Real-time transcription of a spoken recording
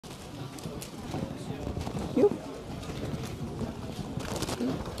You?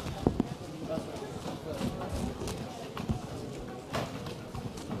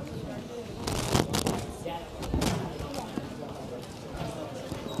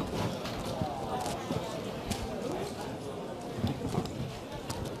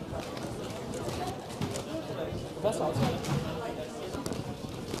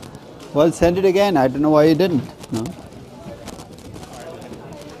 Well, send it again. I don't know why you didn't. No.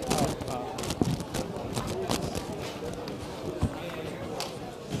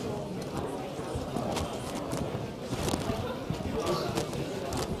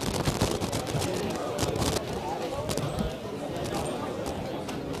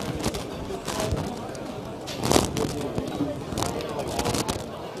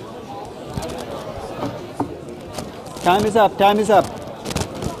 Time is up. Time is up.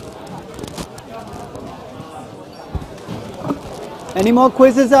 Any more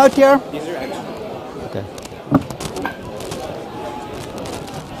quizzes out here? These are extra. Okay.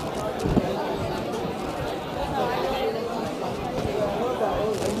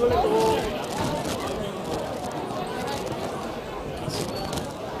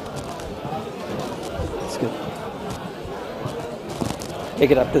 That's good.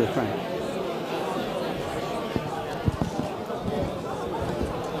 Take it up to the front.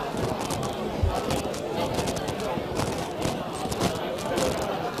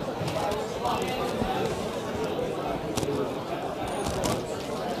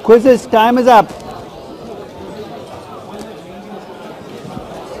 Quizzes, time is up.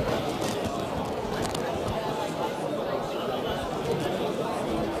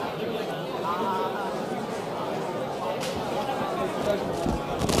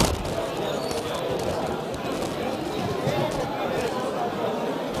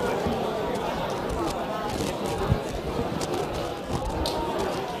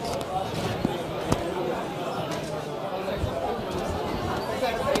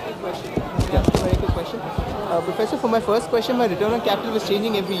 Professor, for my first question, my return on capital was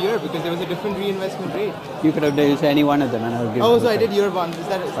changing every year because there was a different reinvestment rate. You could have used any one of them and I would give Oh, you so I did year one. Is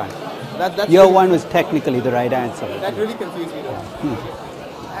that fine. That's Year really, one was technically the right answer. That really confused me though.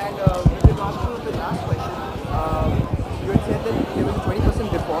 Yeah. And with regards to the last question, you had said that there was a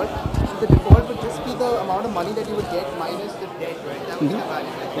 20% default. So the default would just be the amount of money that you would get minus the debt, right? That was the value,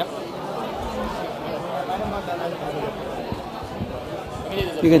 right? Yep.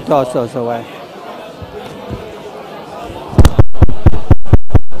 You can toss those away.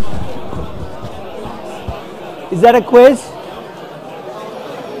 Is that a quiz?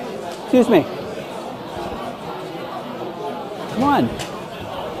 Excuse me. Come on.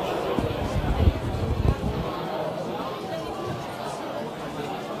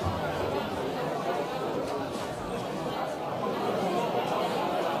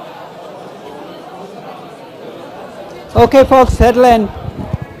 Okay, folks, settle in.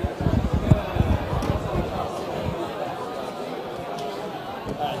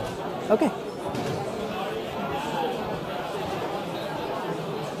 Okay.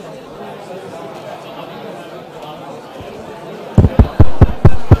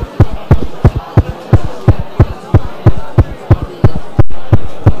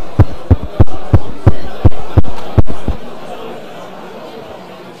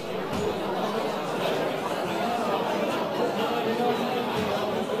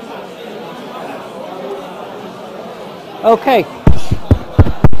 Okay.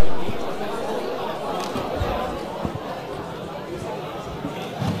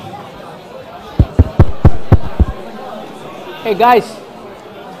 Hey guys,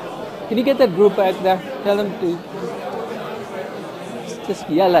 can you get that group back there? Tell them to just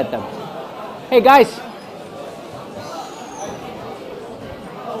yell at them. Hey guys,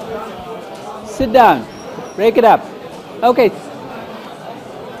 sit down, break it up. Okay.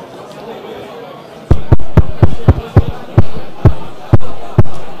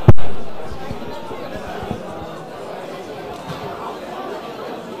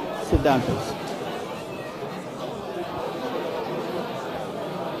 Sit down, please.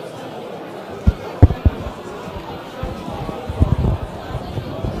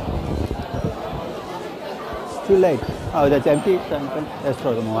 It's too late. Oh, that's empty? Let's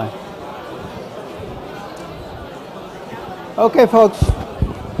throw them away. Okay, folks.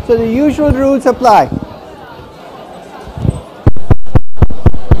 So the usual rules apply.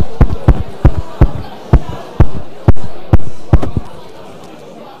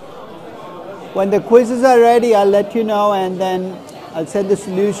 When the quizzes are ready, I'll let you know and then I'll send the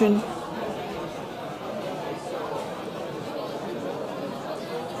solution.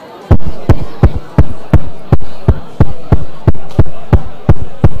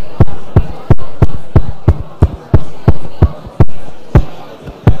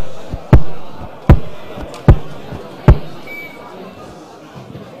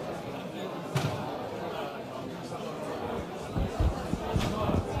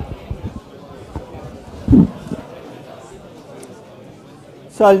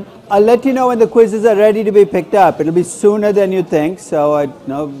 So I'll let you know when the quizzes are ready to be picked up. It'll be sooner than you think, so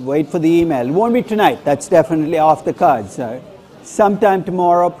wait for the email. It won't be tonight. That's definitely off the cards. Sometime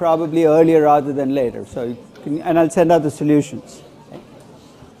tomorrow, probably earlier rather than later. And I'll send out the solutions.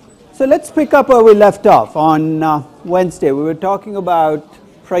 So let's pick up where we left off. On Wednesday, we were talking about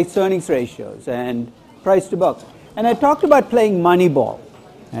price-earnings ratios and price to book. And I talked about playing Moneyball.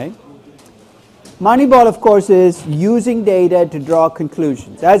 Right? Moneyball, of course, is using data to draw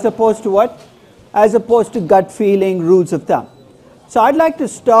conclusions. As opposed to what? As opposed to gut feeling, rules of thumb. So I'd like to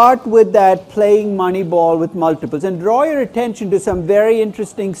start with that playing Moneyball with multiples and draw your attention to some very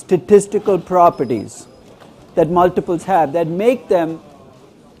interesting statistical properties that multiples have that make them.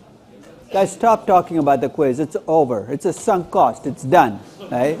 Guys, stop talking about the quiz. It's over. It's a sunk cost. It's done.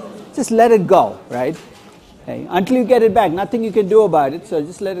 Right? Just let it go. Right? Okay? Until you get it back, nothing you can do about it. So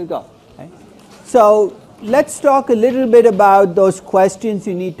just let it go. Okay? So let's talk a little bit about those questions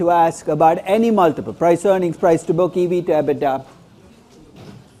you need to ask about any multiple. Price earnings, price to book, EV to EBITDA.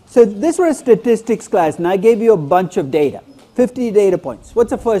 So this was a statistics class, and I gave you a bunch of data. 50 data points.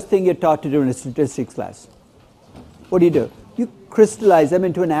 What's the first thing you're taught to do in a statistics class? What do? You crystallize them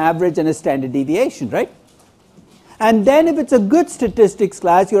into an average and a standard deviation, right? And then if it's a good statistics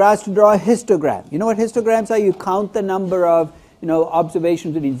class, you're asked to draw a histogram. You know what histograms are? You count the number of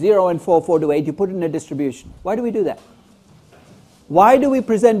observations between 0 and 4, 4 to 8. You put it in a distribution. Why do we do that? Why do we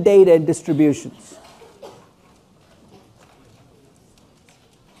present data in distributions?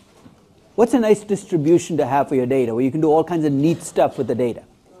 What's a nice distribution to have for your data where you can do all kinds of neat stuff with the data?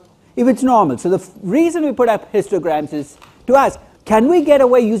 If it's normal. So the reason we put up histograms is to ask, can we get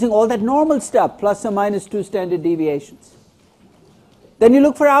away using all that normal stuff, plus or minus 2 standard deviations? Then you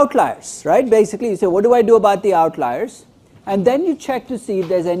look for outliers, right? Basically, you say, what do I do about the outliers? And then you check to see if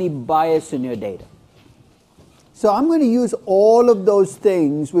there's any bias in your data. So I'm going to use all of those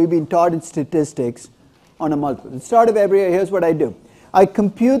things we've been taught in statistics on a multiple. At the start of every year, here's what I do. I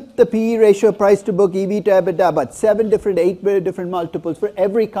compute the PE ratio, price to book, EV to EBITDA, about 7 different, 8 different multiples for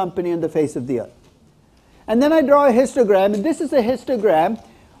every company on the face of the earth. And then I draw a histogram, and this is a histogram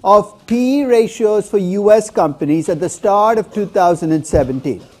of PE ratios for US companies at the start of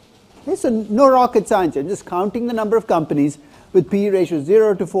 2017. Okay, so no rocket science here, just counting the number of companies with PE ratios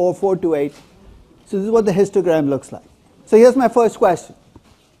 0 to 4, 4 to 8. So this is what the histogram looks like. So here's my first question.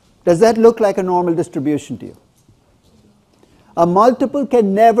 Does that look like a normal distribution to you? A multiple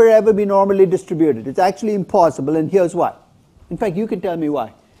can never ever be normally distributed. It's actually impossible, and here's why. In fact, you can tell me why.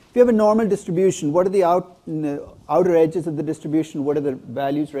 If you have a normal distribution, what are the outer edges of the distribution? What do the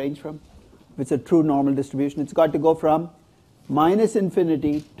values range from? If it's a true normal distribution, it's got to go from minus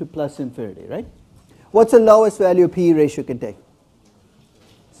infinity to plus infinity, right? What's the lowest value PE ratio can take?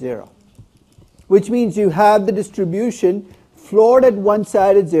 0. Which means you have the distribution floored at one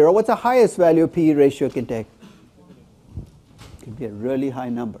side at 0. What's the highest value PE ratio can take? It could be a really high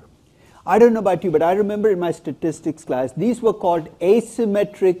number. I don't know about you, but I remember in my statistics class, these were called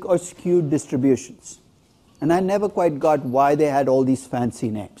asymmetric or skewed distributions. And I never quite got why they had all these fancy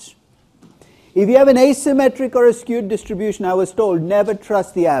names. If you have an asymmetric or a skewed distribution, I was told, never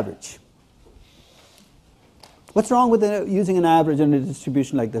trust the average. What's wrong with using an average on a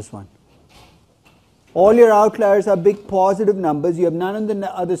distribution like this one? All your outliers are big positive numbers. You have none on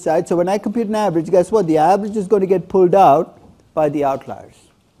the other side. So when I compute an average, guess what? The average is going to get pulled out by the outliers.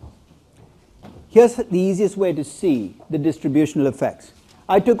 Here's the easiest way to see the distributional effects.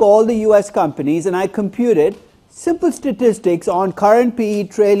 I took all the US companies and I computed simple statistics on current PE,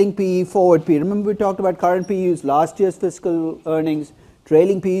 trailing PE, forward PE. Remember we talked about current PE used last year's fiscal earnings,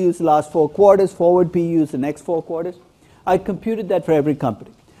 trailing PE used the last 4 quarters, forward PE used the next 4 quarters. I computed that for every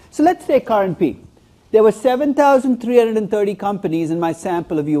company. So let's take current PE. There were 7,330 companies in my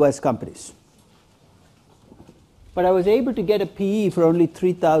sample of US companies. But I was able to get a PE for only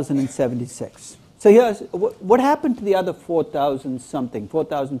 3,076. So here's what happened to the other 4,000 something,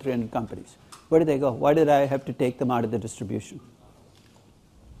 4,300 companies? Where did they go? Why did I have to take them out of the distribution?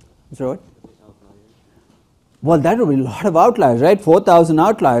 So what? Well, that would be a lot of outliers, right? 4,000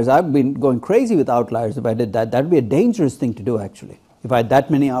 outliers. I've been going crazy with outliers if I did that. That would be a dangerous thing to do, actually, if I had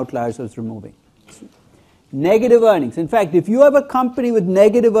that many outliers I was removing. Negative earnings. In fact, if you have a company with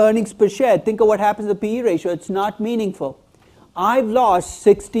negative earnings per share, think of what happens to the PE ratio. It's not meaningful. I've lost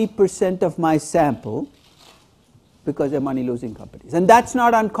 60% of my sample because they're money-losing companies. And that's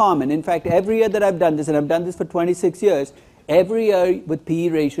not uncommon. In fact, every year that I've done this, and I've done this for 26 years, every year with PE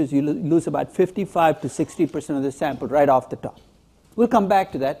ratios, you lose about 55 to 60% of the sample right off the top. We'll come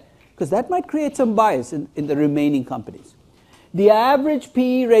back to that, because that might create some bias in the remaining companies. The average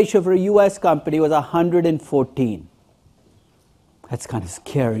PE ratio for a US company was 114. That's kind of a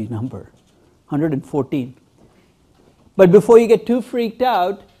scary number, 114. But before you get too freaked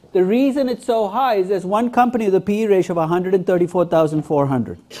out, the reason it's so high is there's one company with a PE ratio of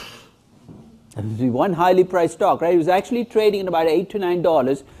 134,400. That would be one highly priced stock, right? It was actually trading at about $8 to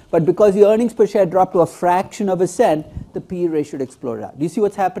 $9, but because the earnings per share dropped to a fraction of a cent, the PE ratio exploded out. Do you see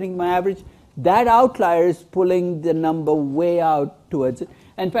what's happening in my average? That outlier is pulling the number way out towards it.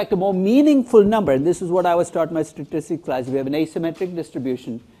 In fact, a more meaningful number, and this is what I was taught in my statistics class, we have an asymmetric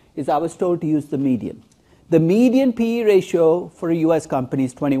distribution, is I was told to use the median. The median PE ratio for a US company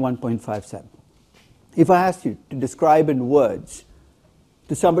is 21.57. If I asked you to describe in words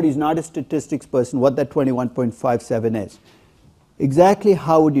to somebody who's not a statistics person what that 21.57 is, exactly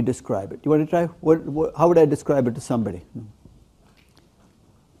how would you describe it? You want to try? How would I describe it to somebody?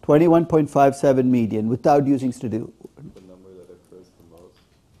 21.57 median without using statistics. The number that occurs the most.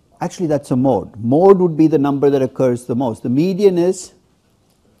 Actually, that's a mode. Mode would be the number that occurs the most. The median is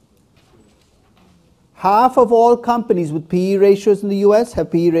half of all companies with PE ratios in the US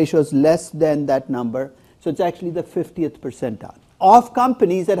have PE ratios less than that number. So it's actually the 50th percentile of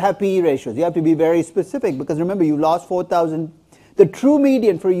companies that have PE ratios. You have to be very specific because remember, you lost 4,000. The true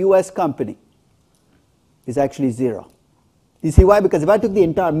median for a US company is actually 0. You see why? Because if I took the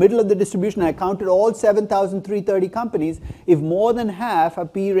entire middle of the distribution and I counted all 7,330 companies, if more than half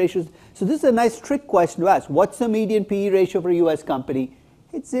have PE ratios, so this is a nice trick question to ask. What's the median PE ratio for a US company?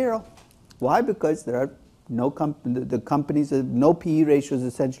 It's 0. Why? Because there are no the companies that have no PE ratios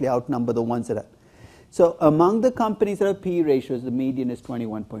essentially outnumber the ones that have. So among the companies that have PE ratios, the median is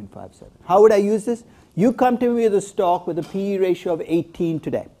 21.57. How would I use this? You come to me with a stock with a PE ratio of 18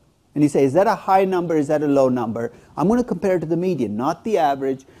 today. And you say, is that a high number, is that a low number? I'm going to compare it to the median, not the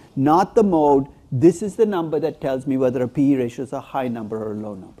average, not the mode. This is the number that tells me whether a PE ratio is a high number or a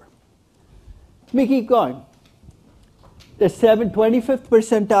low number. Let me keep going. The 25th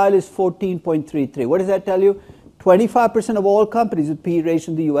percentile is 14.33. What does that tell you? 25% of all companies with PE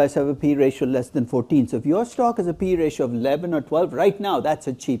ratio in the US have a PE ratio less than 14. So if your stock has a PE ratio of 11 or 12, right now that's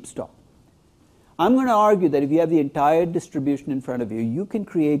a cheap stock. I'm going to argue that if you have the entire distribution in front of you, you can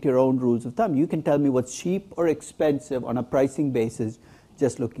create your own rules of thumb. You can tell me what's cheap or expensive on a pricing basis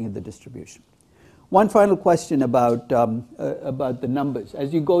just looking at the distribution. One final question about the numbers.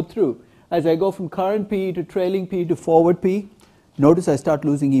 As you go through, as I go from current PE to trailing PE to forward PE, notice I start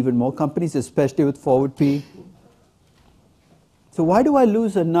losing even more companies, especially with forward PE. So why do I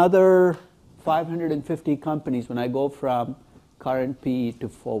lose another 550 companies when I go from current PE to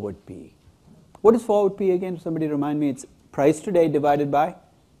forward PE? What is forward PE again? Somebody remind me. It's price today divided by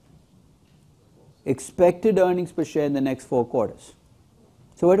expected earnings per share in the next 4 quarters.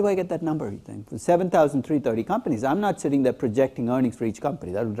 So where do I get that number, you think? For 7,330 companies, I'm not sitting there projecting earnings for each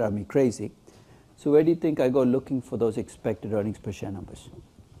company. That would drive me crazy. So where do you think I go looking for those expected earnings per share numbers?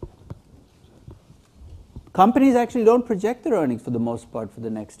 Companies actually don't project their earnings for the most part for the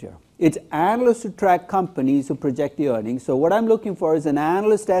next year. It's analysts who track companies who project the earnings. So what I'm looking for is an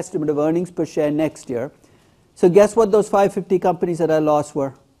analyst estimate of earnings per share next year. So guess what those 550 companies that I lost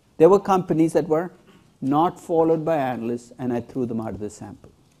were? They were companies that were not followed by analysts, and I threw them out of the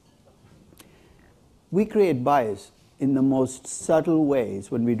sample. We create bias in the most subtle ways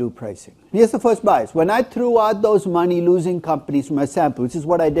when we do pricing. Here's the first bias. When I threw out those money-losing companies from my sample, which is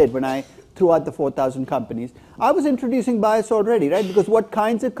what I did when I threw out the 4,000 companies, I was introducing bias already, right? Because what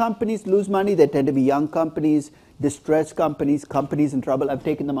kinds of companies lose money? They tend to be young companies, distressed companies, companies in trouble. I've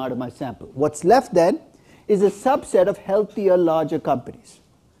taken them out of my sample. What's left then is a subset of healthier, larger companies.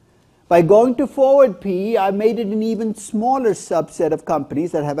 By going to forward PE, I made it an even smaller subset of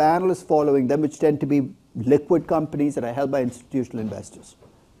companies that have analysts following them, which tend to be liquid companies that are held by institutional investors.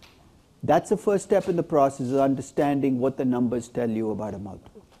 That's the first step in the process of understanding what the numbers tell you about a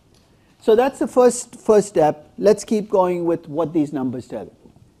multiple. So that's the first step. Let's keep going with what these numbers tell you.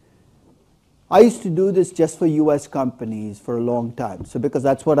 I used to do this just for US companies for a long time. So because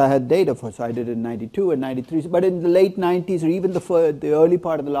that's what I had data for. So I did it in 92 and 93. But in the late 90s or even the early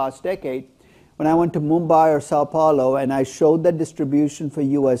part of the last decade, when I went to Mumbai or Sao Paulo and I showed that distribution for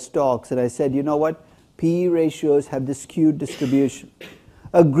US stocks, and I said, you know what? PE ratios have this skewed distribution.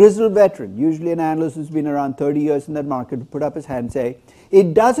 A grizzled veteran, usually an analyst who's been around 30 years in that market, would put up his hand and say,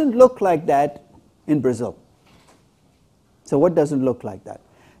 it doesn't look like that in Brazil. So what doesn't look like that?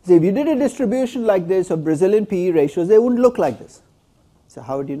 So if you did a distribution like this of Brazilian PE ratios, they wouldn't look like this. So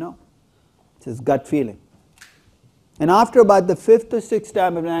how would you know? It's his gut feeling. And after about the 5th or 6th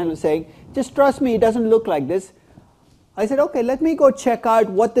time of an analyst saying, just trust me, it doesn't look like this, I said, okay, let me go check out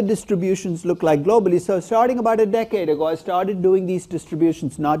what the distributions look like globally. So starting about a decade ago, I started doing these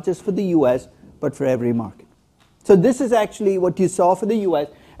distributions not just for the US, but for every market. So this is actually what you saw for the US.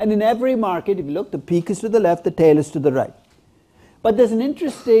 And in every market, if you look, the peak is to the left, the tail is to the right. But there's an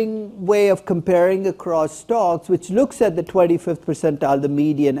interesting way of comparing across stocks which looks at the 25th percentile, the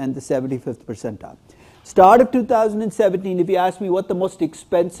median, and the 75th percentile. Start of 2017, if you ask me what the most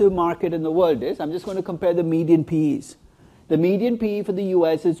expensive market in the world is, I'm just going to compare the median PEs. The median PE for the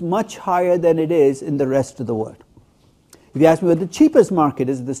US is much higher than it is in the rest of the world. If you ask me what the cheapest market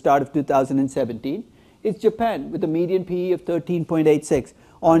is at the start of 2017, it's Japan with a median PE of 13.86.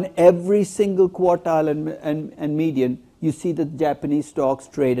 On every single quartile and median, you see that Japanese stocks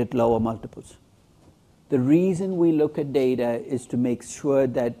trade at lower multiples. The reason we look at data is to make sure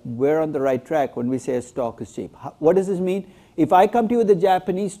that we're on the right track when we say a stock is cheap. What does this mean? If I come to you with a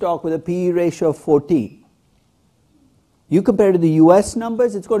Japanese stock with a PE ratio of 14, you compare to the US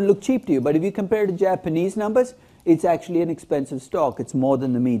numbers, it's going to look cheap to you. But if you compare to Japanese numbers, it's actually an expensive stock. It's more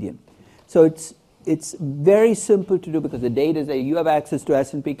than the median. So it's very simple to do because the data is there. You have access to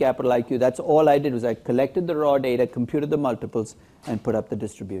S&P Capital IQ. That's all I did was I collected the raw data, computed the multiples, and put up the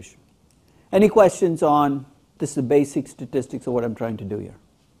distribution. Any questions on this is the basic statistics of what I'm trying to do here?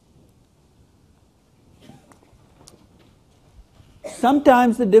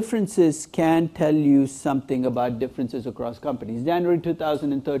 Sometimes the differences can tell you something about differences across companies. January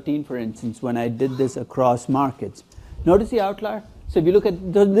 2013, for instance, when I did this across markets, notice the outlier? So if you look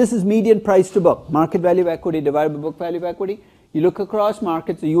at, this is median price to book, market value of equity divided by book value of equity. You look across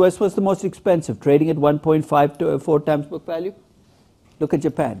markets, the US was the most expensive, trading at 1.5 to 4 times book value. Look at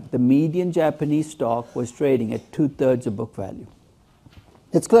Japan. The median Japanese stock was trading at 2/3 of book value.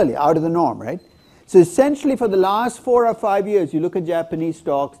 It's clearly out of the norm, right? So essentially for the last 4 or 5 years, you look at Japanese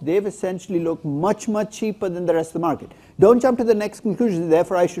stocks, they've essentially looked much, much cheaper than the rest of the market. Don't jump to the next conclusion,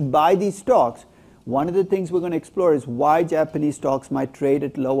 therefore I should buy these stocks. One of the things we're going to explore is why Japanese stocks might trade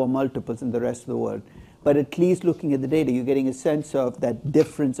at lower multiples than the rest of the world. But at least looking at the data, you're getting a sense of that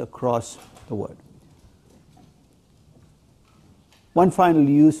difference across the world. One final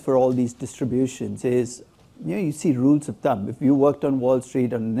use for all these distributions is, you see rules of thumb. If you worked on Wall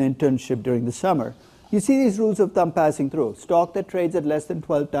Street on an internship during the summer, you see these rules of thumb passing through. Stock that trades at less than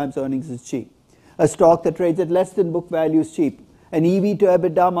 12 times earnings is cheap. A stock that trades at less than book value is cheap. An EV to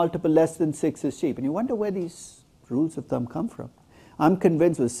EBITDA multiple less than 6 is cheap. And you wonder where these rules of thumb come from. I'm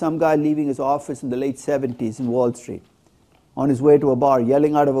convinced with some guy leaving his office in the late 70s in Wall Street, on his way to a bar,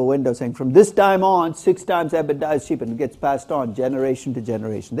 yelling out of a window saying, from this time on, 6 times EBITDA is cheap, and it gets passed on generation to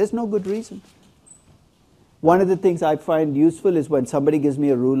generation. There's no good reason. One of the things I find useful is when somebody gives me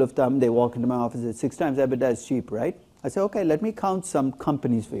a rule of thumb, they walk into my office and say, 6 times EBITDA is cheap, right? I say, okay, let me count some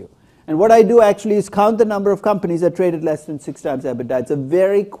companies for you. And what I do actually is count the number of companies that traded less than 6 times EBITDA. It's a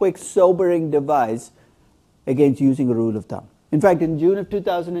very quick, sobering device against using a rule of thumb. In fact, in June of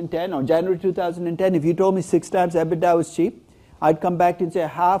 2010 or January 2010, if you told me 6 times EBITDA was cheap, I'd come back and say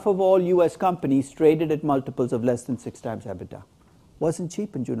half of all US companies traded at multiples of less than 6 times EBITDA. Wasn't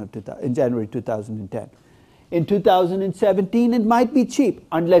cheap in January 2010. In 2017, it might be cheap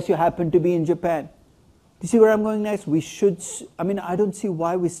unless you happen to be in Japan. You see where I'm going next? I don't see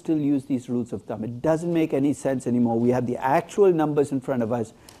why we still use these rules of thumb. It doesn't make any sense anymore. We have the actual numbers in front of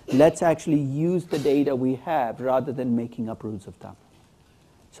us. Let's actually use the data we have rather than making up rules of thumb.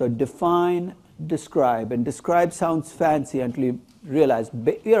 So define, describe. And describe sounds fancy until you realize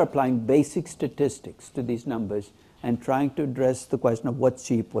you're applying basic statistics to these numbers and trying to address the question of what's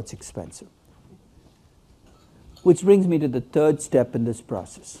cheap, what's expensive. Which brings me to the third step in this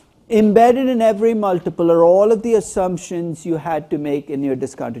process. Embedded in every multiple are all of the assumptions you had to make in your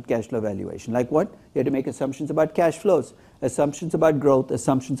discounted cash flow valuation. Like what? You had to make assumptions about cash flows, assumptions about growth,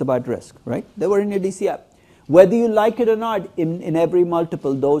 assumptions about risk, right? They were in your DCF. Whether you like it or not, in every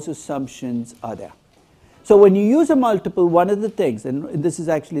multiple, those assumptions are there. So when you use a multiple, one of the things, and this is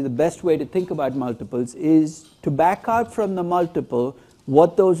actually the best way to think about multiples, is to back out from the multiple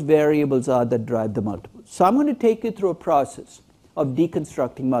what those variables are that drive the multiple. So I'm going to take you through a process of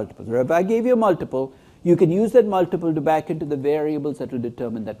deconstructing multiples. Or if I gave you a multiple, you can use that multiple to back into the variables that will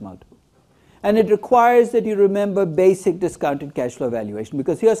determine that multiple. And it requires that you remember basic discounted cash flow valuation,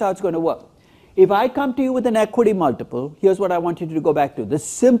 because here's how it's going to work. If I come to you with an equity multiple, here's what I want you to go back to. The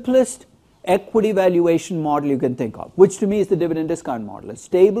simplest equity valuation model you can think of, which to me is the dividend discount model, a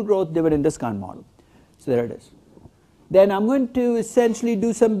stable growth dividend discount model. So there it is. Then I'm going to essentially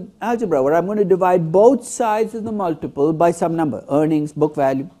do some algebra where I'm going to divide both sides of the multiple by some number, earnings, book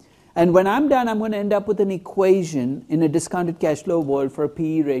value. And when I'm done, I'm going to end up with an equation in a discounted cash flow world for a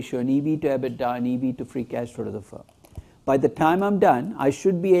PE ratio, an EV to EBITDA, an EV to free cash flow to the firm. By the time I'm done, I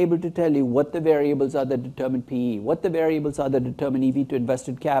should be able to tell you what the variables are that determine PE, what the variables are that determine EV to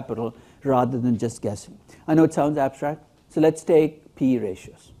invested capital, rather than just guessing. I know it sounds abstract, so let's take PE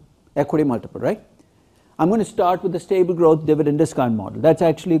ratios. Equity multiple, right? I'm going to start with the stable growth dividend discount model. That's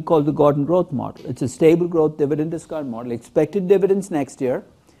actually called the Gordon growth model. It's a stable growth dividend discount model. Expected dividends next year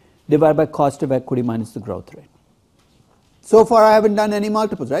divided by cost of equity minus the growth rate. So far I haven't done any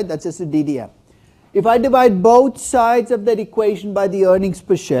multiples, right? That's just a DDM. If I divide both sides of that equation by the earnings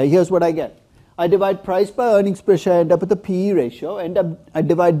per share, here's what I get. I divide price by earnings per share, end up with the PE ratio. I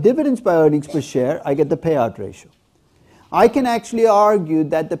divide dividends by earnings per share, I get the payout ratio. I can actually argue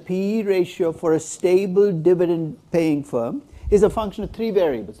that the PE ratio for a stable dividend paying firm is a function of three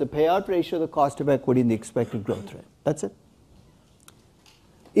variables: the payout ratio, the cost of equity, and the expected growth rate. That's it.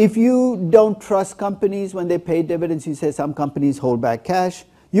 If you don't trust companies when they pay dividends, you say some companies hold back cash,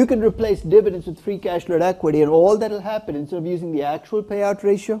 you can replace dividends with free cash flow equity, and all that will happen, instead of using the actual payout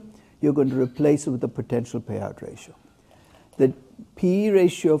ratio, you're going to replace it with the potential payout ratio. The PE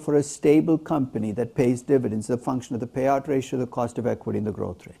ratio for a stable company that pays dividends is a function of the payout ratio, the cost of equity, and the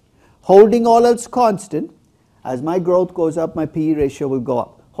growth rate. Holding all else constant, as my growth goes up, my PE ratio will go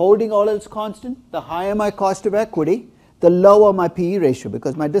up. Holding all else constant, the higher my cost of equity, the lower my PE ratio,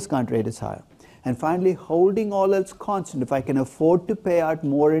 because my discount rate is higher. And finally, holding all else constant, if I can afford to pay out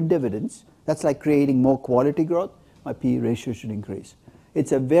more in dividends, that's like creating more quality growth, my PE ratio should increase.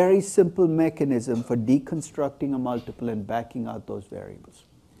 It's a very simple mechanism for deconstructing a multiple and backing out those variables.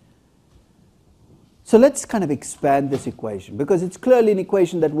 So let's kind of expand this equation, because it's clearly an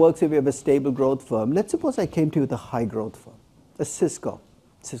equation that works if you have a stable growth firm. Let's suppose I came to you with a high growth firm, a Cisco.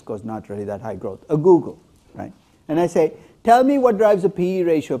 Cisco is not really that high growth, a Google, right? And I say, tell me what drives a PE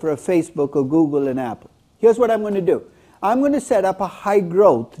ratio for a Facebook or Google and Apple. Here's what I'm going to do. I'm going to set up a high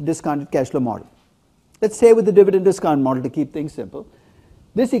growth discounted cash flow model. Let's stay with the dividend discount model to keep things simple.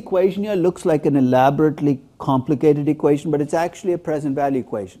 This equation here looks like an elaborately complicated equation, but it's actually a present value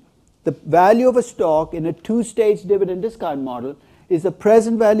equation. The value of a stock in a two-stage dividend discount model is the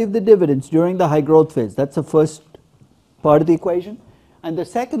present value of the dividends during the high growth phase. That's the first part of the equation. And the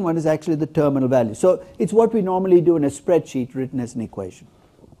second one is actually the terminal value. So it's what we normally do in a spreadsheet written as an equation.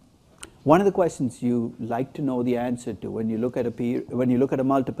 One of the questions you like to know the answer to when you look at a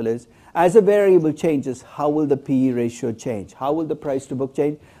multiple is, as a variable changes, how will the PE ratio change? How will the price to book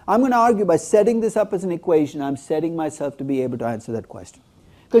change? I'm going to argue by setting this up as an equation, I'm setting myself to be able to answer that question.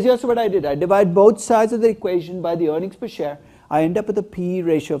 Because here's what I did. I divide both sides of the equation by the earnings per share. I end up with a PE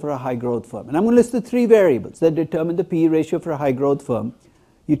ratio for a high growth firm. And I'm going to list the three variables that determine the PE ratio for a high growth firm.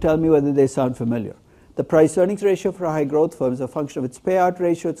 You tell me whether they sound familiar. The price earnings ratio for a high growth firm is a function of its payout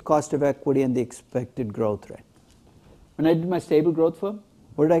ratio, its cost of equity, and the expected growth rate. When I did my stable growth firm,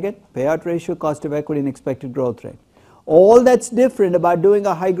 what did I get? Payout ratio, cost of equity, and expected growth rate. All that's different about doing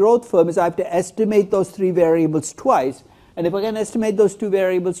a high growth firm is I have to estimate those three variables twice. And if I can estimate those two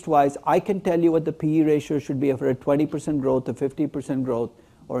variables twice, I can tell you what the PE ratio should be for a 20% growth, a 50% growth,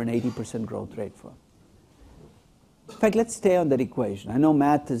 or an 80% growth rate firm. In fact, let's stay on that equation. I know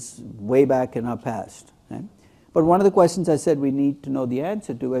math is way back in our past. Right? But one of the questions I said we need to know the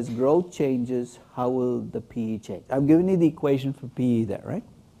answer to is, growth changes, how will the PE change? I've given you the equation for PE there, right?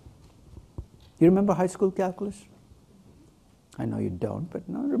 You remember high school calculus? I know you don't, but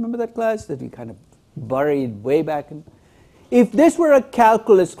no, remember that class that we kind of buried way back in? If this were a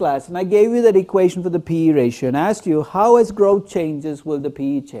calculus class and I gave you that equation for the PE ratio and asked you, how as growth changes will the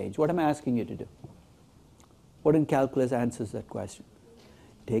PE change? What am I asking you to do? What in calculus answers that question?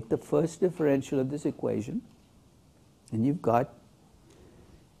 Take the first differential of this equation, and you've got,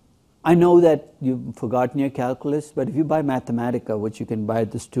 I know that you've forgotten your calculus, but if you buy Mathematica, which you can buy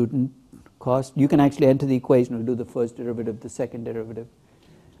at the student cost, you can actually enter the equation and do the first derivative, the second derivative.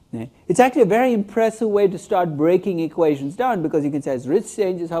 It's actually a very impressive way to start breaking equations down, because you can say as risk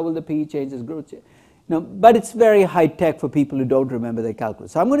changes, how will the PE change as growth change? But it's very high tech for people who don't remember their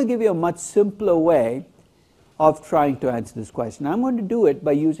calculus. So I'm going to give you a much simpler way of trying to answer this question. I'm going to do it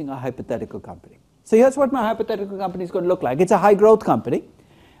by using a hypothetical company. So here's what my hypothetical company is going to look like. It's a high growth company.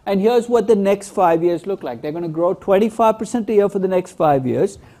 And here's what the next 5 years look like. They're going to grow 25% a year for the next 5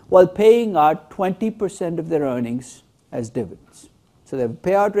 years while paying out 20% of their earnings as dividends. So they have a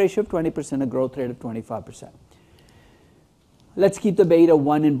payout ratio of 20%, a growth rate of 25%. Let's keep the beta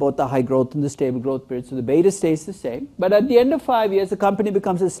 1 in both the high growth and the stable growth period. So the beta stays the same. But at the end of 5 years, the company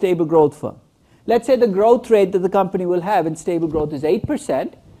becomes a stable growth firm. Let's say the growth rate that the company will have in stable growth is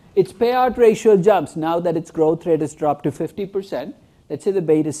 8%. Its payout ratio jumps now that its growth rate has dropped to 50%. Let's say the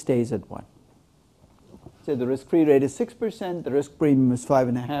beta stays at 1. Say the risk-free rate is 6%, the risk premium is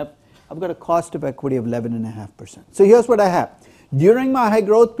 5.5%. I've got a cost of equity of 11.5%. So here's what I have. During my high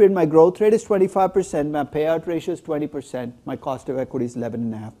growth period, my growth rate is 25%, my payout ratio is 20%, my cost of equity is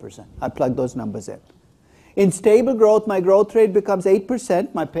 11.5%. I plug those numbers in. In stable growth, my growth rate becomes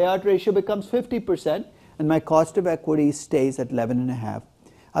 8%, my payout ratio becomes 50%, and my cost of equity stays at 11.5%.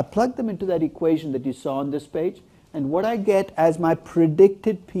 I plug them into that equation that you saw on this page, and what I get as my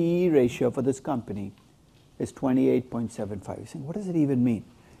predicted PE ratio for this company is 28.75. You're saying, what does it even mean?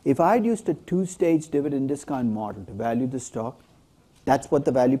 If I'd used a two-stage dividend discount model to value the stock, that's what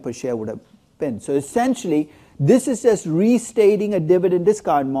the value per share would have been. So essentially, this is just restating a dividend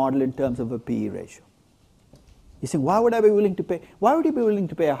discount model in terms of a PE ratio. You're saying, why would you be willing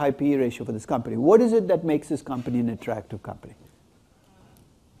to pay a high PE ratio for this company? What is it that makes this company an attractive company?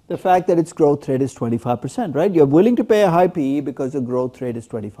 The fact that its growth rate is 25%, right? You're willing to pay a high PE because the growth rate is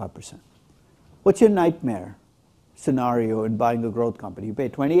 25%. What's your nightmare scenario in buying a growth company? You pay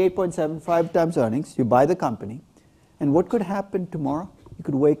 28.75 times earnings, you buy the company, and what could happen tomorrow? You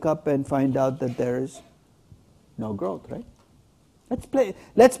could wake up and find out that there is no growth, right?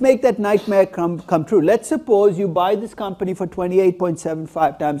 Let's make that nightmare come true. Let's suppose you buy this company for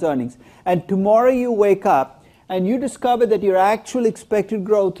 28.75 times earnings, and tomorrow you wake up and you discover that your actual expected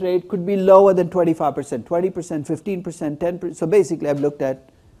growth rate could be lower than 25%, 20%, 15%, 10%. So basically I've looked at,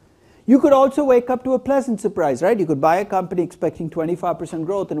 you could also wake up to a pleasant surprise, right? You could buy a company expecting 25%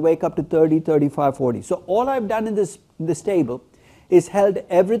 growth and wake up to 30, 35, 40. So all I've done in this table is held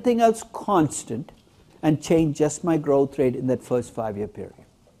everything else constant and changed just my growth rate in that first 5-year period.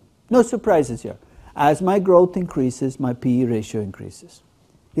 No surprises here. As my growth increases, my PE ratio increases.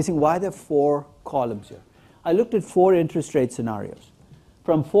 You see, why there are 4 columns here? I looked at 4 interest rate scenarios,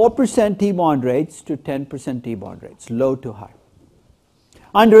 from 4% T-bond rates to 10% T-bond rates, low to high.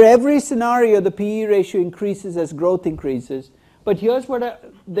 Under every scenario, the PE ratio increases as growth increases, but here's what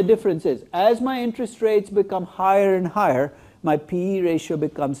the difference is. As my interest rates become higher and higher, my PE ratio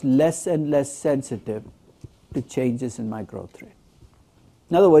becomes less and less sensitive to changes in my growth rate.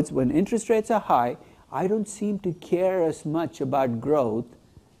 In other words, when interest rates are high, I don't seem to care as much about growth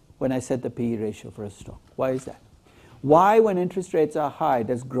when I set the PE ratio for a stock. Why is that? Why, when interest rates are high,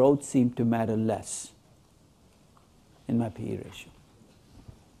 does growth seem to matter less in my PE ratio?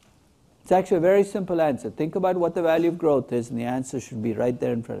 It's actually a very simple answer. Think about what the value of growth is, and the answer should be right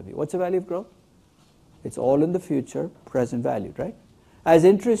there in front of you. What's the value of growth? It's all in the future, present value, right? As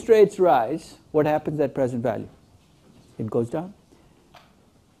interest rates rise, what happens at present value? It goes down.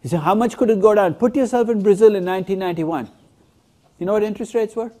 You say, how much could it go down? Put yourself in Brazil in 1991. You know what interest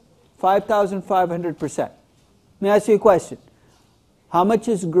rates were? 5,500%. Let me ask you a question. How much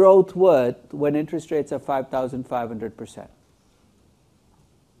is growth worth when interest rates are 5,500%?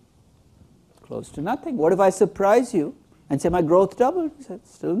 Close to nothing. What if I surprise you and say my growth doubled? You said,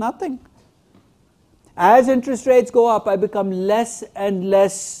 still nothing. As interest rates go up, I become less and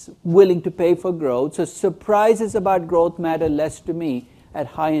less willing to pay for growth. So surprises about growth matter less to me at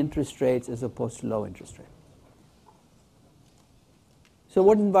high interest rates as opposed to low interest rates. So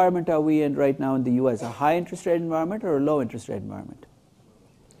what environment are we in right now in the US? A high interest rate environment or a low interest rate environment?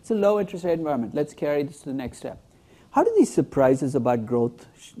 It's a low interest rate environment. Let's carry this to the next step. How do these surprises about growth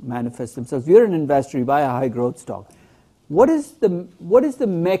manifest themselves? You're an investor, you buy a high growth stock. What is the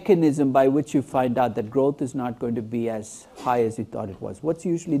mechanism by which you find out that growth is not going to be as high as you thought it was? What's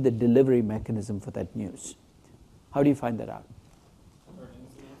usually the delivery mechanism for that news? How do you find that out?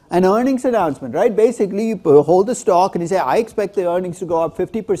 An earnings announcement, right? Basically, you hold the stock and you say, I expect the earnings to go up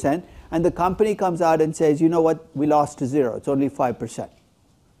 50%, and the company comes out and says, you know what, we lost to 0. It's only 5%.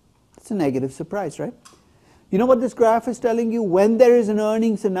 It's a negative surprise, right? You know what this graph is telling you? When there is an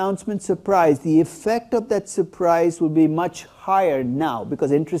earnings announcement surprise, the effect of that surprise will be much higher now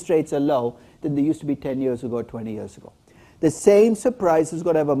because interest rates are low than they used to be 10 years ago or 20 years ago. The same surprise is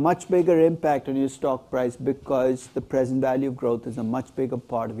going to have a much bigger impact on your stock price because the present value of growth is a much bigger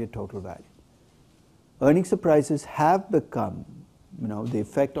part of your total value. Earnings surprises have become, the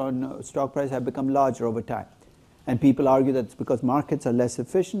effect on stock price have become larger over time. And people argue that it's because markets are less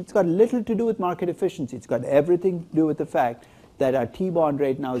efficient. It's got little to do with market efficiency. It's got everything to do with the fact that our T-bond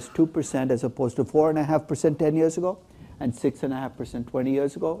rate now is 2% as opposed to 4.5% 10 years ago, and 6.5% 20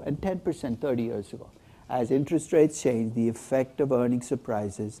 years ago, and 10% 30 years ago. As interest rates change, the effect of earnings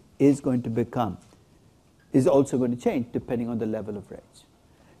surprises is also going to change depending on the level of rates.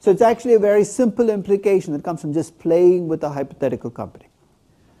 So it's actually a very simple implication that comes from just playing with a hypothetical company.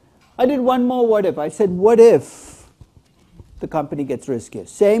 I did one more what if. I said, what if the company gets riskier?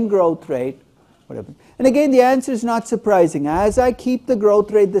 Same growth rate, whatever. And again, the answer is not surprising. As I keep the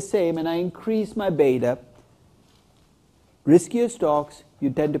growth rate the same and I increase my beta, riskier stocks, you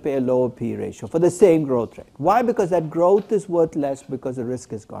tend to pay a lower P ratio for the same growth rate. Why? Because that growth is worth less because the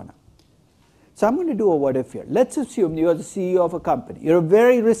risk has gone up. So I'm going to do a what if here. Let's assume you're the CEO of a company. You're a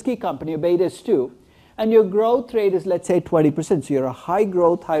very risky company, your beta is 2, and your growth rate is, let's say, 20%. So you're a high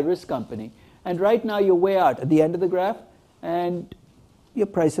growth, high risk company. And right now you're way out at the end of the graph, and your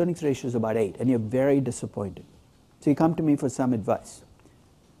price earnings ratio is about 8, and you're very disappointed. So you come to me for some advice.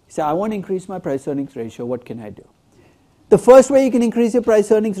 You say, I want to increase my price earnings ratio, what can I do? The first way you can increase your price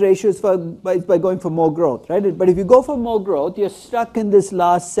earnings ratio is by going for more growth, right? But if you go for more growth, you're stuck in this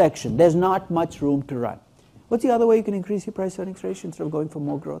last section. There's not much room to run. What's the other way you can increase your price earnings ratio instead of going for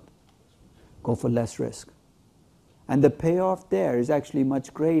more growth? Go for less risk. And the payoff there is actually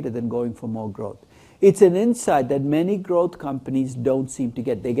much greater than going for more growth. It's an insight that many growth companies don't seem to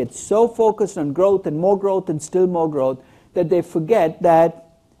get. They get so focused on growth and still more growth that they forget that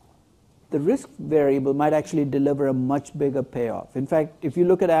the risk variable might actually deliver a much bigger payoff. In fact, if you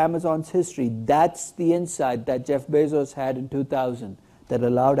look at Amazon's history, that's the insight that Jeff Bezos had in 2000 that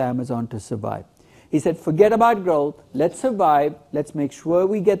allowed Amazon to survive. He said, forget about growth, let's survive, let's make sure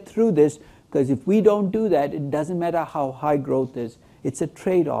we get through this, because if we don't do that, it doesn't matter how high growth is. It's a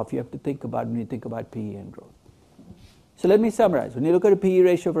trade-off you have to think about when you think about PE and growth. So let me summarize. When you look at a PE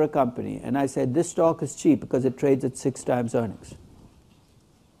ratio for a company, and I said this stock is cheap because it trades at 6 times earnings.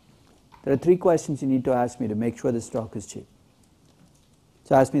 There are 3 questions you need to ask me to make sure the stock is cheap.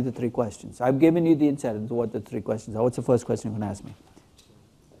 So ask me the 3 questions. I've given you the insight into what the 3 questions are. What's the first question you're going to ask me?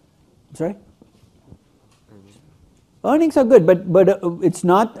 I'm sorry? Earnings are good, but it's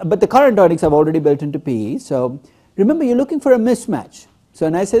not. But the current earnings I've already built into PE. So remember, you're looking for a mismatch. So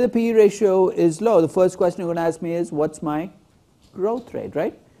when I say the PE ratio is low, the first question you're going to ask me is, what's my growth rate,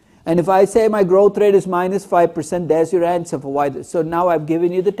 right? And if I say my growth rate is minus 5%, there's your answer for why this. So now I've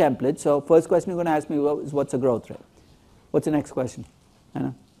given you the template. So first question you're going to ask me is, what's the growth rate? What's the next question?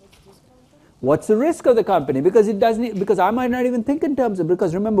 Anna? What's the risk of the company? Because it doesn't. Because I might not even think in terms of.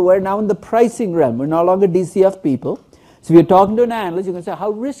 Because remember, we're now in the pricing realm. We're no longer DCF people. So if you're talking to an analyst, you're going to say,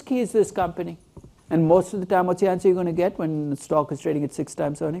 how risky is this company? And most of the time, what's the answer you're going to get when the stock is trading at 6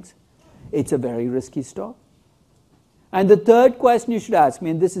 times earnings? It's a very risky stock. And the third question you should ask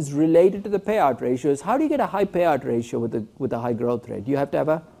me, and this is related to the payout ratio, is how do you get a high payout ratio with a high growth rate? You have to have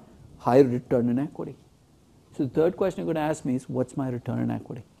a high return on equity. So the third question you're going to ask me is, what's my return on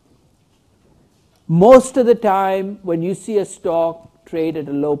equity? Most of the time, when you see a stock trade at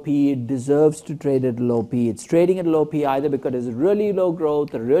a low P, it deserves to trade at a low P. It's trading at a low P either because it's really low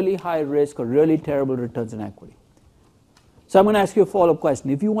growth, or really high risk, or really terrible returns on equity. So I'm going to ask you a follow-up question.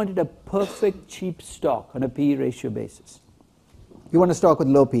 If you wanted a perfect cheap stock on a PE ratio basis, you want a stock with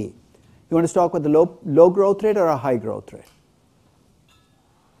low PE. You want a stock with a low growth rate or a high growth rate?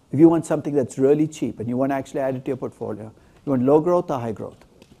 If you want something that's really cheap and you want to actually add it to your portfolio, you want low growth or high growth?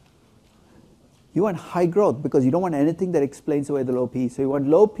 You want high growth because you don't want anything that explains away the low PE. So you want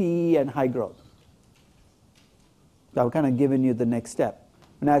low PE and high growth. So I've kind of given you the next step.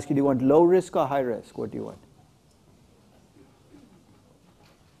 I'm going to ask you, do you want low risk or high risk? What do you want?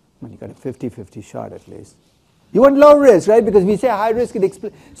 Well, you got a 50-50 shot at least. You want low risk, right? Because we say high risk, it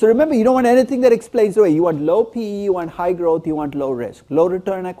explains. So remember, you don't want anything that explains away. You want low PE, you want high growth, you want low risk. Low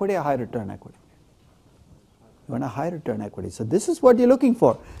return equity or high return equity? You want a high return equity. So this is what you're looking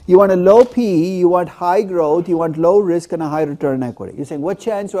for. You want a low PE, you want high growth, you want low risk and a high return equity. You're saying, what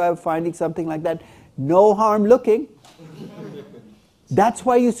chance do I have of finding something like that? No harm looking. That's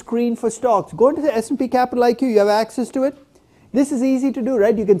why you screen for stocks. Go into the S&P Capital IQ, you have access to it. This is easy to do,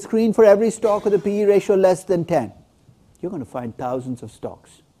 right? You can screen for every stock with a PE ratio less than 10. You're going to find thousands of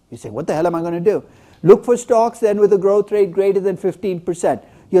stocks. You say, what the hell am I going to do? Look for stocks then with a growth rate greater than 15%.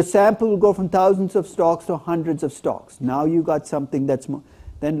 Your sample will go from thousands of stocks to hundreds of stocks. Now you got something that's more.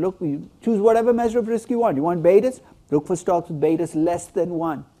 Then look, you choose whatever measure of risk you want. You want betas? Look for stocks with betas less than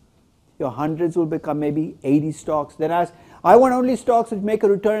 1. Your hundreds will become maybe 80 stocks. Then ask, I want only stocks that make a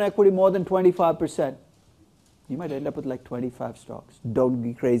return equity more than 25%. You might end up with like 25 stocks. Don't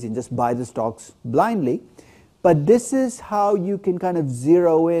be crazy and just buy the stocks blindly. But this is how you can kind of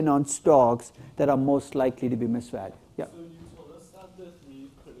zero in on stocks that are most likely to be misvalued. Yeah. So you told us that the 3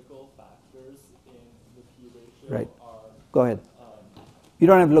 critical factors in the P ratio Right. are... Go ahead. You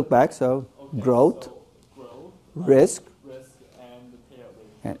don't have to look back, so okay, growth, so growth, risk, and the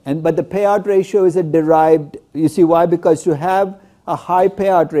payout ratio. but the payout ratio is a derived, you see why? Because to have a high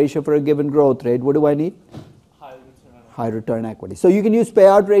payout ratio for a given growth rate, what do I need? High return equity. So you can use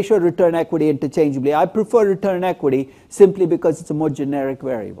payout ratio or return equity interchangeably. I prefer return equity simply because it's a more generic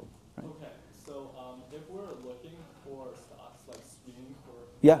variable. Right? Okay, so if we're looking for stocks, like screening for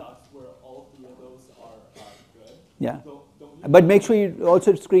Yeah. stocks where all 3 of those are good, Yeah. But make sure you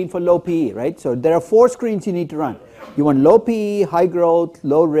also screen for low PE, right? So there are 4 screens you need to run. You want low PE, high growth,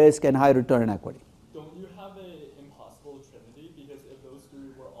 low risk, and high return equity. Don't you have an impossible trinity? Because if those 3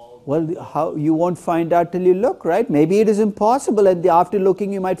 were all... Well, how you won't find out till you look, right? Maybe it is impossible, and after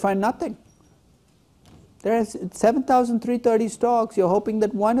looking you might find nothing. There are 7,330 stocks. You're hoping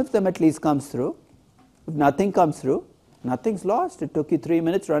that one of them at least comes through. If nothing comes through, nothing's lost. It took you 3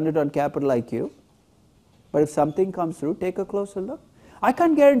 minutes, run it on Capital IQ. But if something comes through, take a closer look. I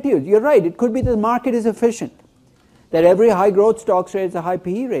can't guarantee you. You're right. It could be the market is efficient, that every high growth stock trades a high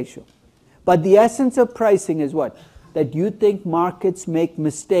PE ratio. But the essence of pricing is what? That you think markets make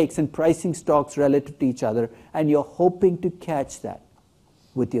mistakes in pricing stocks relative to each other, and you're hoping to catch that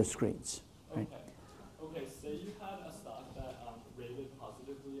with your screens. Right? Okay, say you had a stock that rated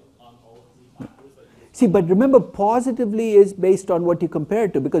positively on all 3 factors that you... See, but remember, positively is based on what you compare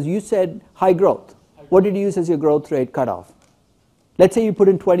it to, because you said high growth. What did you use as your growth rate cutoff? Let's say you put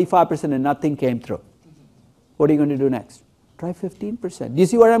in 25% and nothing came through. What are you going to do next? Try 15%. Do you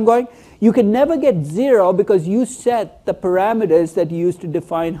see where I'm going? You can never get 0 because you set the parameters that you use to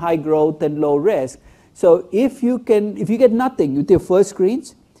define high growth and low risk. So if you get nothing with your first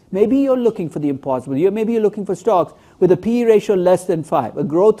screens, maybe you're looking for the impossible. Maybe you're looking for stocks with a PE ratio less than 5, a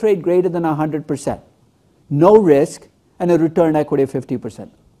growth rate greater than 100%, no risk, and a return equity of 50%.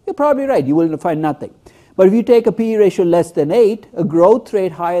 You're probably right. You will find nothing. But if you take a PE ratio less than 8, a growth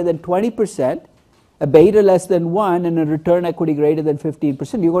rate higher than 20%, a beta less than 1, and a return equity greater than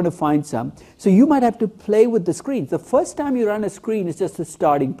 15%, you're going to find some. So you might have to play with the screens. The first time you run a screen is just the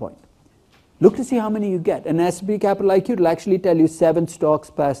starting point. Look to see how many you get. An S&P Capital IQ will actually tell you 7 stocks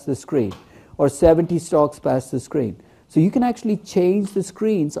past the screen or 70 stocks past the screen. So you can actually change the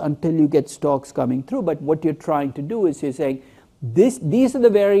screens until you get stocks coming through. But what you're trying to do is you're saying, these are the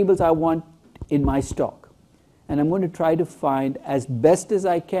variables I want in my stock. And I'm going to try to find, as best as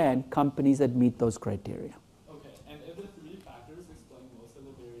I can, companies that meet those criteria. Okay, and if the 3 factors explain most of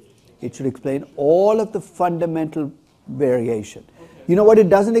the variation? It should explain all of the fundamental variation. Okay. You know what it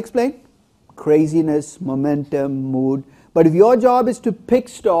doesn't explain? Craziness, momentum, mood. But if your job is to pick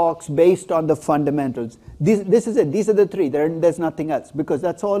stocks based on the fundamentals, this is it. These are the 3. There's nothing else, because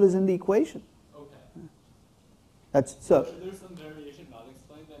that's all is in the equation. Okay. That's so. If there's some variation not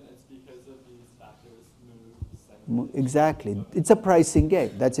explained, then it's because of these factors, mood, segment. Exactly. Okay. It's a pricing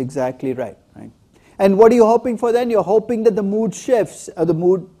game. That's exactly right. And what are you hoping for then? You're hoping that the mood shifts, or the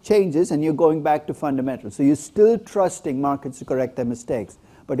mood changes, and you're going back to fundamentals. So you're still trusting markets to correct their mistakes,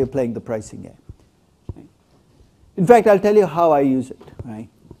 but you're playing the pricing game. Right? In fact, I'll tell you how I use it. Right?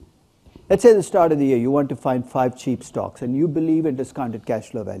 Let's say at the start of the year, you want to find 5 cheap stocks, and you believe in discounted cash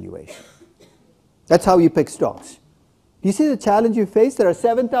flow valuation. That's how you pick stocks. Do you see the challenge you face? There are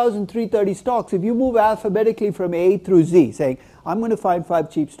 7,330 stocks. If you move alphabetically from A through Z, saying, I'm going to find 5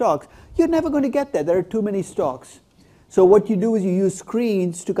 cheap stocks, you're never going to get there. There are too many stocks. So what you do is you use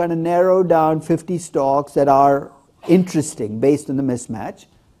screens to kind of narrow down 50 stocks that are interesting based on the mismatch.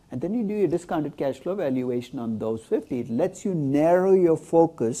 And then you do your discounted cash flow valuation on those 50. It lets you narrow your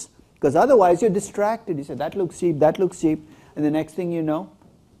focus, because otherwise you're distracted. You say, that looks cheap, and the next thing you know,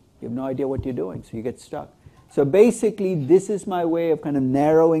 you have no idea what you're doing, so you get stuck. So basically, this is my way of kind of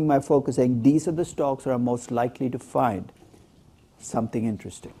narrowing my focus, saying these are the stocks that are most likely to find something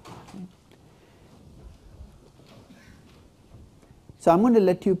interesting. So I'm going to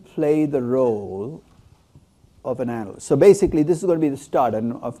let you play the role of an analyst. So basically, this is going to be the start,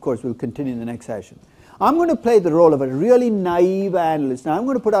 and of course, we'll continue in the next session. I'm going to play the role of a really naive analyst. Now, I'm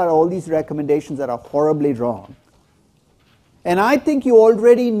going to put out all these recommendations that are horribly wrong. And I think you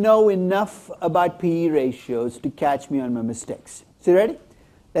already know enough about PE ratios to catch me on my mistakes. So you ready?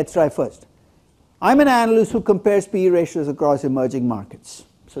 Let's try first. I'm an analyst who compares PE ratios across emerging markets.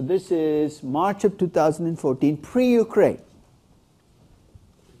 So this is March of 2014, pre-Ukraine.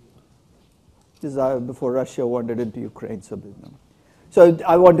 This is before Russia wandered into Ukraine. So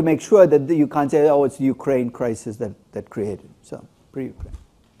I want to make sure that you can't say, oh, it's the Ukraine crisis that created. So pre-Ukraine.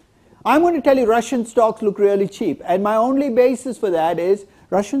 I'm going to tell you Russian stocks look really cheap. And my only basis for that is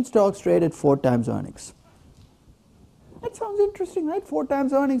Russian stocks trade at 4 times earnings. That sounds interesting, right? 4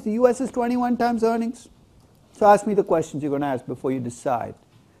 times earnings. The US is 21 times earnings. So ask me the questions you're going to ask before you decide.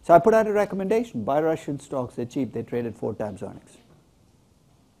 So I put out a recommendation. Buy Russian stocks. They're cheap. They trade at 4 times earnings.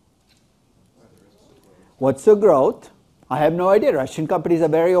 What's the growth? I have no idea. Russian companies are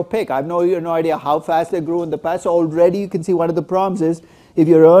very opaque. I have no idea how fast they grew in the past. So already you can see one of the problems is if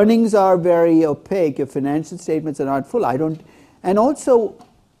your earnings are very opaque, your financial statements are not full. And also,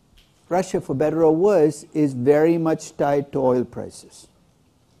 Russia, for better or worse, is very much tied to oil prices.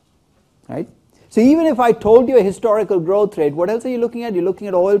 Right? So even if I told you a historical growth rate, what else are you looking at? You're looking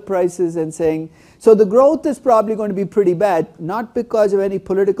at oil prices and saying, so the growth is probably going to be pretty bad, not because of any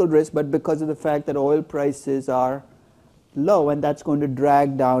political risk, but because of the fact that oil prices are low, and that's going to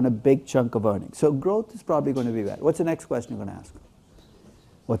drag down a big chunk of earnings. So growth is probably going to be bad. What's the next question you're going to ask?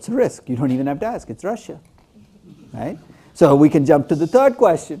 What's the risk? You don't even have to ask. It's Russia. Right? So we can jump to the third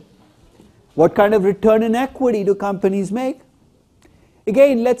question. What kind of return on equity do companies make?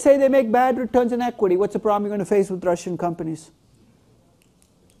 Again, let's say they make bad returns on equity. What's the problem you're going to face with Russian companies?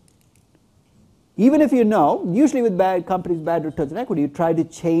 Even if you know, usually with bad companies, bad returns on equity, you try to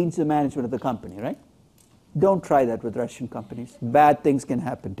change the management of the company, right? Don't try that with Russian companies. Bad things can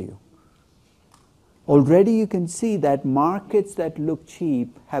happen to you. Already you can see that markets that look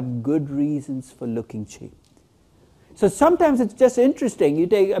cheap have good reasons for looking cheap. So sometimes it's just interesting. You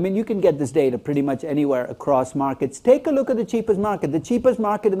can get this data pretty much anywhere across markets. Take a look at the cheapest market. The cheapest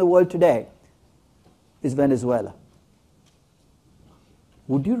market in the world today is Venezuela.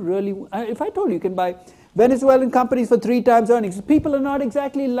 Would you really, if I told you you can buy Venezuelan companies for 3 times earnings, people are not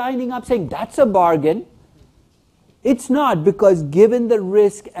exactly lining up saying that's a bargain. It's not, because given the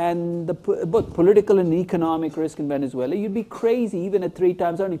risk and the both political and economic risk in Venezuela, you'd be crazy even at 3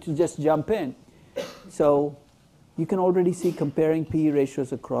 times earnings to just jump in. So you can already see comparing PE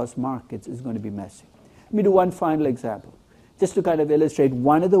ratios across markets is going to be messy. Let me do one final example, just to kind of illustrate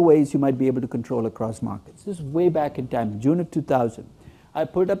one of the ways you might be able to control across markets. This is way back in time, June of 2000. I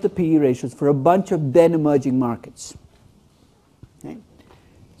pulled up the PE ratios for a bunch of then emerging markets. Okay?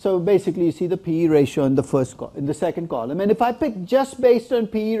 So basically you see the PE ratio in the second column. And if I pick just based on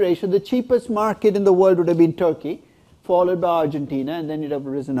PE ratio, the cheapest market in the world would have been Turkey, followed by Argentina, and then you'd have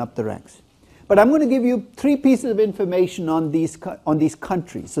risen up the ranks. But I'm going to give you 3 pieces of information on these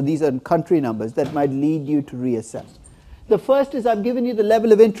countries. So these are country numbers that might lead you to reassess. The first is I've given you the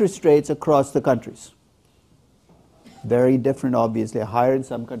level of interest rates across the countries. Very different, obviously, higher in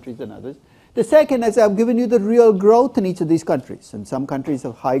some countries than others. The second is I've given you the real growth in each of these countries. And some countries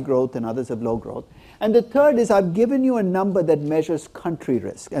have high growth and others have low growth. And the third is I've given you a number that measures country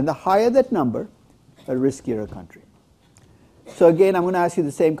risk. And the higher that number, a riskier a country. So again, I'm going to ask you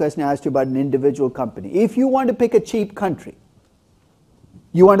the same question I asked you about an individual company. If you want to pick a cheap country,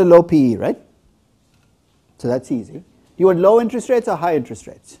 you want a low PE, right? So that's easy. You want low interest rates or high interest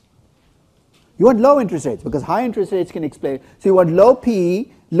rates? You want low interest rates, because high interest rates can explain. So you want low PE,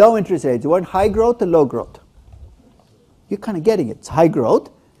 low interest rates. You want high growth or low growth? You're kind of getting it. It's high growth.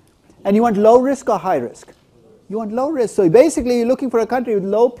 And you want low risk or high risk? You want low risk. So basically you're looking for a country with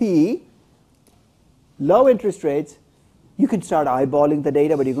low PE, low interest rates. You can start eyeballing the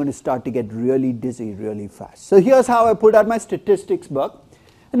data, but you're going to start to get really dizzy really fast. So here's how I pulled out my statistics book.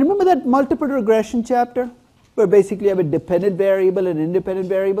 And remember that multiple regression chapter, where basically I have a dependent variable and independent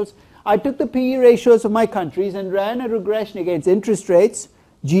variables? I took the PE ratios of my countries and ran a regression against interest rates,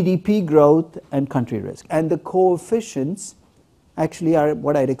 GDP growth, and country risk. And the coefficients actually are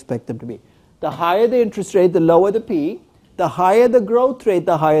what I'd expect them to be. The higher the interest rate, the lower the PE. The higher the growth rate,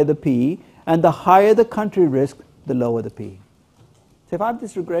 the higher the PE. And the higher the country risk, the lower the PE. So if I have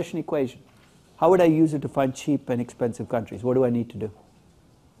this regression equation, how would I use it to find cheap and expensive countries? What do I need to do?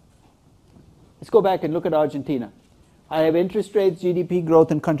 Let's go back and look at Argentina. I have interest rates, GDP growth,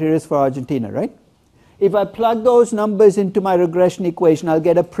 and country risk for Argentina, right? If I plug those numbers into my regression equation, I'll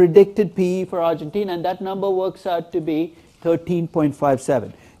get a predicted PE for Argentina, and that number works out to be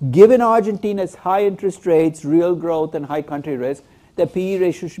 13.57. Given Argentina's high interest rates, real growth, and high country risk, the PE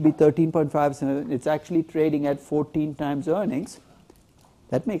ratio should be 13.57. It's actually trading at 14 times earnings.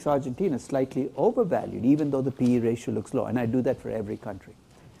 That makes Argentina slightly overvalued, even though the PE ratio looks low, and I do that for every country.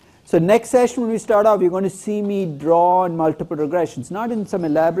 So next session when we start off, you're going to see me draw on multiple regressions, not in some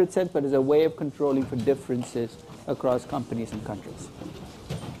elaborate sense, but as a way of controlling for differences across companies and countries.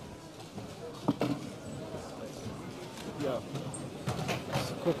 Yeah.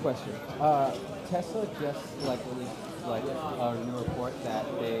 Quick question. Tesla just released a new report that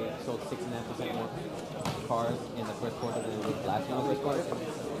they sold 69% more cars in the first quarter than they did last year in the first quarter.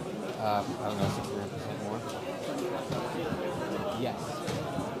 I don't know, 69% more. Yes.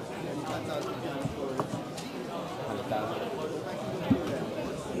 100,000.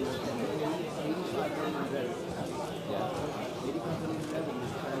 Yeah.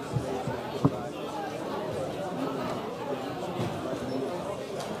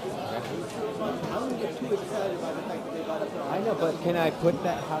 I know, but can I put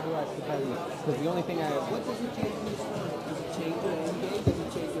that? How do I put that in? Because the only thing I... What does it change? Does it change your end game? Does it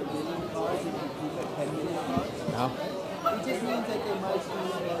change your million cars if you keep at 10 million cars? No. It just means that there might be,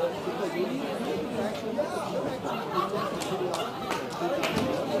 because you need to actually, you actually pretty often.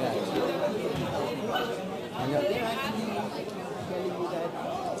 Yeah.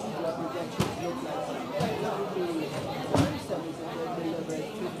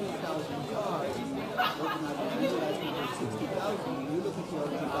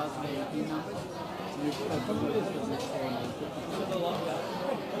 Yeah.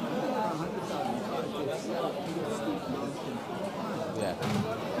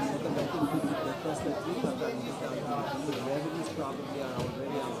 The Tesla 3000 the revenues probably are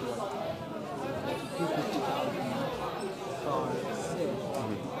already up to like 250,000 car sales.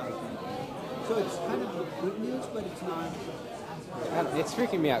 So it's kind of good news, but it's not. It's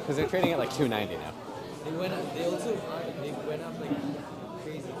freaking me out because they're trading at like 290 now. They went up. They went up like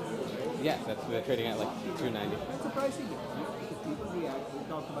crazy. Yeah, they're trading at like 290. That's surprising because people react. We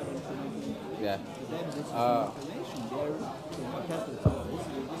talk about information. Yeah. To them, this is information. They're Tesla.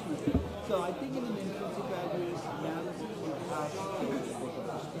 So I think in an intrinsic value analysis, you have to take a bit of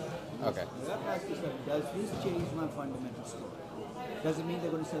a step. Okay. You have to ask yourself, does this change my fundamental story? Does it mean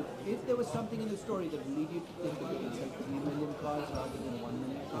they're going to sell? If there was something in the story that would lead you to think that they can sell 3 million cars rather than 1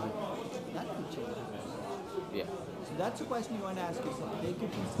 million cars, that could change it. Yeah. So that's a question you want to ask yourself. Take a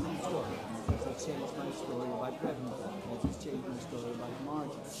piece of the story. Does it change my story about revenue? Does this change my story about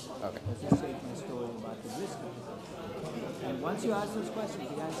margins? Okay. Does this change my story about the risk of the company? And once you ask those questions,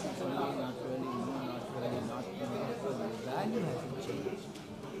 the answer is no, not really, no, not really, not really. The value hasn't changed.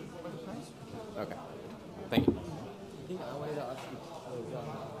 Okay. Thank you. The thing I wanted to ask you was,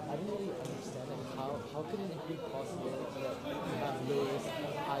 I didn't really understand like how can it be possible that you have low risk,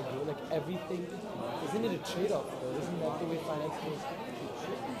 high growth, like everything? Isn't it a trade-off though? Isn't that the way finance goes?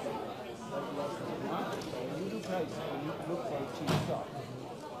 When you do price, when you look for a cheap stock,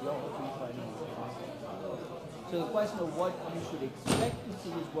 you're hoping for an increase. So the question of what you should expect to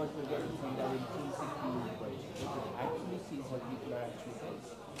see is what we're getting from that intrinsic view equation. What you actually see is what people are actually paying.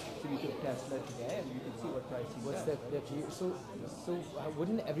 So you took Tesla today and you can see what price you What's got. that view? So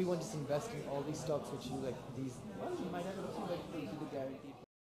wouldn't everyone just invest in all these stocks which you like these? Well, you might have to see what the guaranteed